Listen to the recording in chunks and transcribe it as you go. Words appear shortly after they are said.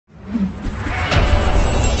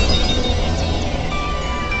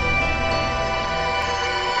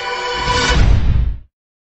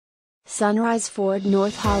Sunrise Ford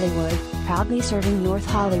North Hollywood, proudly serving North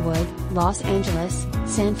Hollywood, Los Angeles,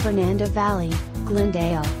 San Fernando Valley,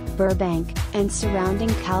 Glendale, Burbank, and surrounding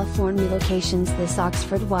California locations. This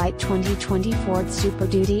Oxford White 2020 Ford Super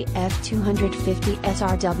Duty F250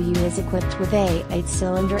 SRW is equipped with a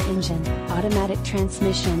 8-cylinder engine, automatic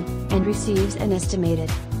transmission, and receives an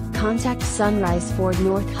estimated. Contact Sunrise Ford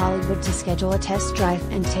North Hollywood to schedule a test drive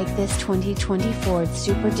and take this 2020 Ford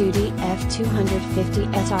Super Duty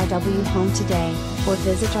F250 SRW home today, or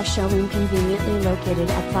visit our showroom conveniently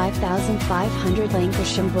located at 5500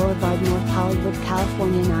 Lankershim Boulevard, North Hollywood,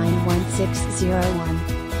 California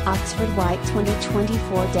 91601. Oxford White 2020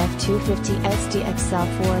 Ford F250 SDXL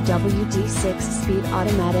 4WD 6-speed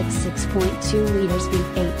automatic 6.2 liters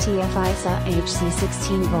V8 TFI SOHC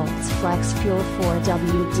 16 volts flex fuel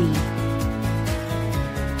 4WD.